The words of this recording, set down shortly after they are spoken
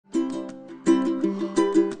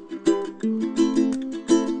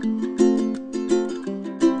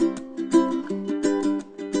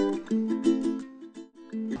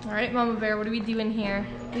Mama Bear, what are we doing here?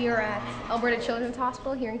 We are at Alberta Children's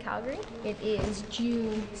Hospital here in Calgary. It is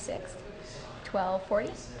June 6th, 12:40,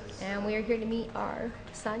 and we are here to meet our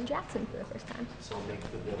son Jackson for the first time.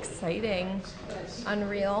 Exciting.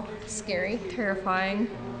 Unreal, scary, Terrifying.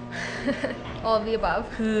 all of the above.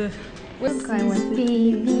 Let's go with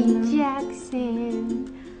baby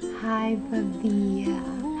Jackson. Hi, Babia.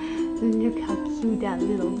 Look how cute that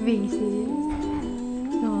little face is.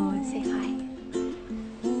 Oh, say hi.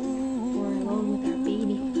 We're alone with our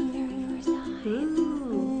baby for the very first time.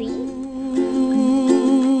 See?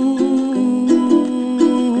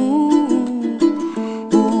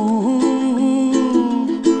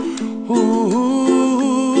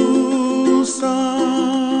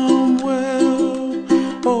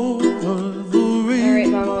 Alright,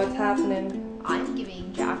 Mama, what's happening? I'm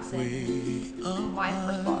giving Jackson my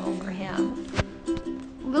first bottle for him.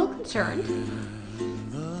 A little concerned,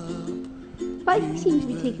 But you seem to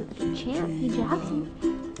be taking it like a champ. Hey, Jackson,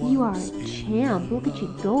 you are a champ. Look at you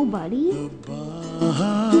go, buddy.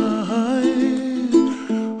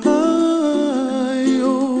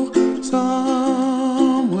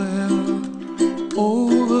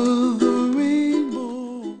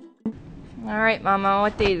 Alright, Mama,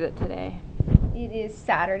 what day is it today? it is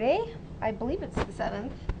Saturday. I believe it's the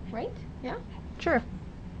 7th, right? Yeah? Sure.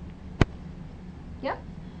 Yep.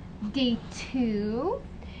 Day 2.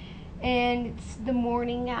 And it's the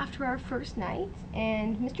morning after our first night,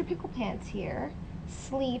 and Mr. Pickle Pants here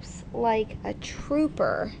sleeps like a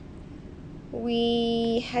trooper.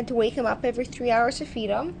 We had to wake him up every 3 hours to feed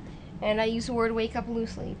him, and I use the word wake up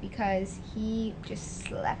loosely because he just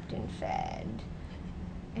slept and fed.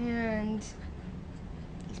 And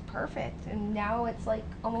he's perfect, and now it's like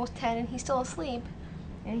almost 10 and he's still asleep,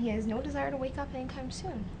 and he has no desire to wake up anytime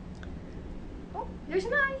soon. Oh, there's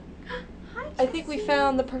an eye. Hi, I think we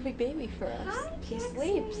found the perfect baby for us. Hi, He Jackson.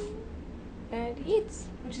 sleeps and eats.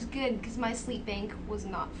 Which is good because my sleep bank was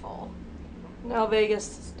not full. No, Vegas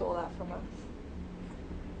stole that from us.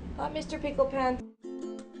 Mr. Pickle Pants.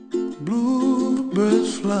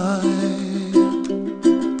 Bluebirds fly,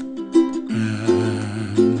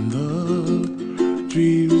 and the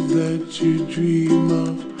dreams that you dream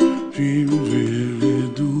of, dreams really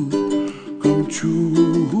do come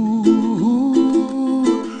true.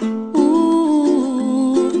 Ooh,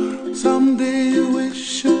 someday you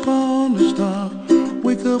wish upon a star,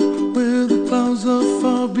 wake up where the clouds are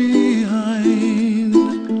far behind.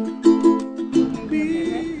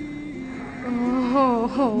 Oh,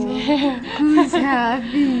 who's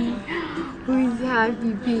happy? Who's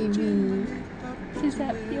happy, baby? Does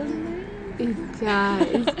that feel nice? It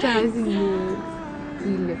does, doesn't it?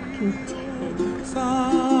 You look content.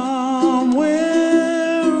 Somewhere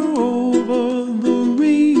over the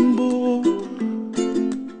rainbow,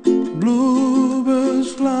 bluebirds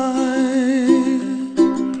fly,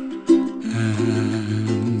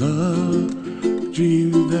 and the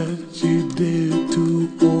dream that you dare to,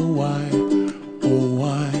 oh why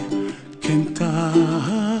can't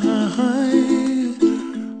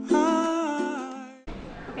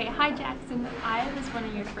Okay, hi Jackson. I was one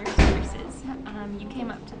of your first nurses. You came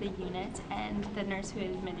up to the unit, and the nurse who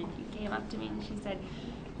admitted you came up to me and she said,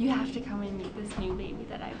 "You have to come and meet this new baby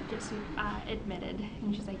that I've just admitted."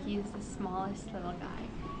 And she's like, "He's the smallest little guy."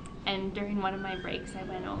 And during one of my breaks, I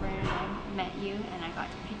went over and I met you, and I got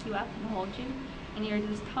to pick you up and hold you. And you were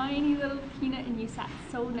this tiny little peanut, and you sat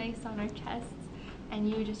so nice on our chests, and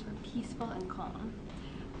you just were peaceful and calm.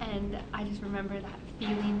 And I just remember that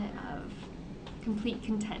feeling of complete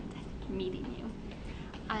content meeting you.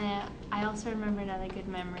 I also remember another good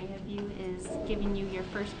memory of you is giving you your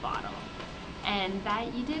first bottle, and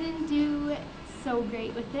that you didn't do so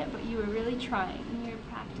great with it, but you were really trying. You were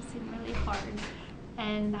practicing really hard,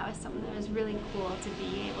 and that was something that was really cool to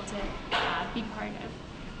be able to be part of.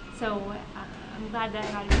 So I'm glad that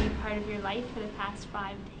I got to be part of your life for the past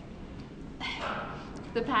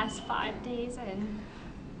 5 days, and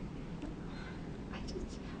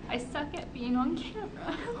I suck at being on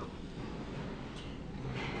camera.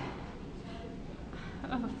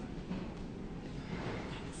 Oh.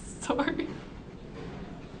 Sorry.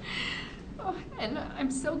 Oh, and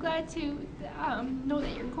I'm so glad to know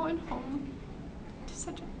that you're going home to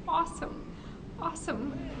such an awesome,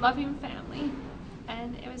 loving family.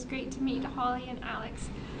 And it was great to meet Holly and Alex.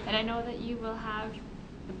 And I know that you will have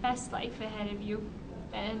the best life ahead of you.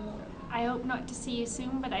 And I hope not to see you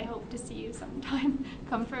soon, but I hope to see you sometime.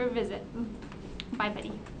 Come for a visit. Bye,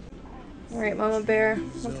 buddy. Alright, Mama Bear,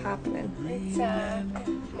 what's happening? It's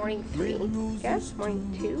morning 3, I guess, morning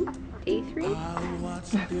 2. day 3.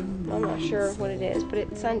 I'm not sure what it is, but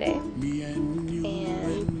it's Sunday.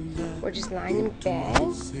 And we're just lying in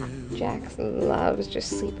bed. Jax loves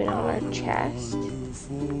just sleeping on our chest. He's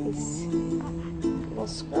a little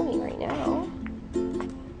squirmy right now.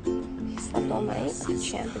 He slept all night with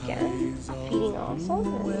Champ again. Feeding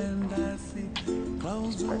awesome.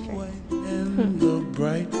 It's perfect. In the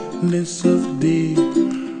brightness of day,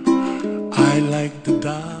 I like the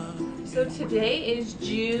dark. So today is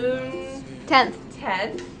June 10th.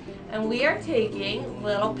 10th, and we are taking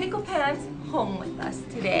little Pickle Pants home with us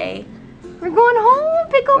today. We're going home,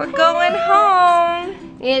 Pickle We're going home.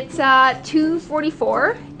 It's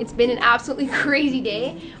 2:44. It's been an absolutely crazy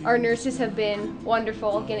day. Our nurses have been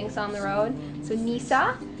wonderful getting us on the road. So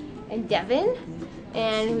Nisa and Devin.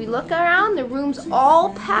 And we look around, the room's all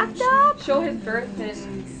packed up. Show his birth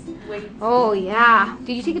and weight. Oh yeah.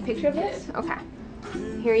 Did you take a picture of this? Okay.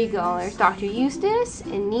 Here you go. There's Dr. Eustace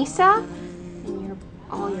and Nisa. And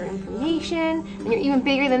all your information. And you're even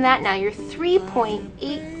bigger than that now. You're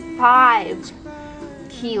 3.85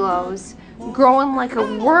 kilos. Growing like a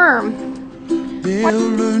worm. They'll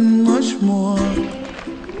learn much more.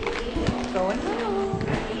 Going home.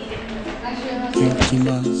 Think to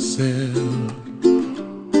myself,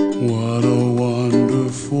 what a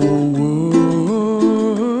wonderful world.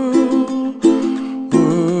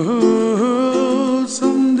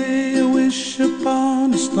 Someday I wish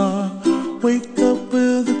upon a star, wake up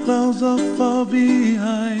where the clouds are far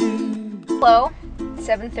behind. Hello,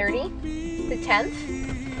 7:30, the 10th.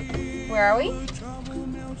 Where are we?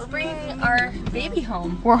 We're bringing our baby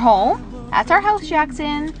home. We're home. That's our house,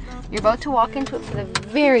 Jackson. You're about to walk into it for the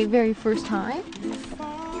very, very first time.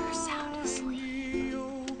 You're sound asleep.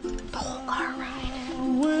 The whole car ride.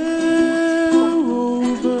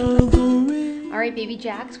 All right, baby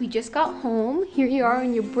Jax, we just got home. Here you are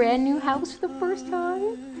in your brand new house for the first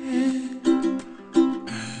time.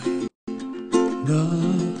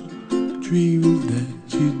 The dreams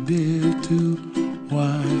that you dare to,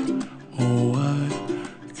 why, oh why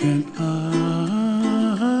can't I,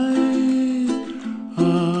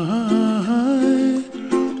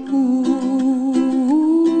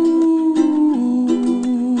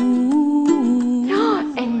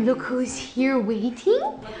 ooh. And look who's here waiting.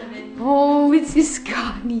 Oh, it's the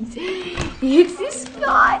Scotties. It's the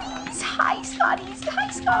Scotties. Hi, Scotties. Hi,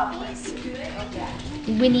 Scotties.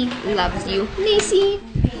 Winnie loves you. Macy,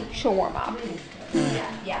 she'll warm up.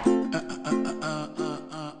 uh, uh, uh, uh.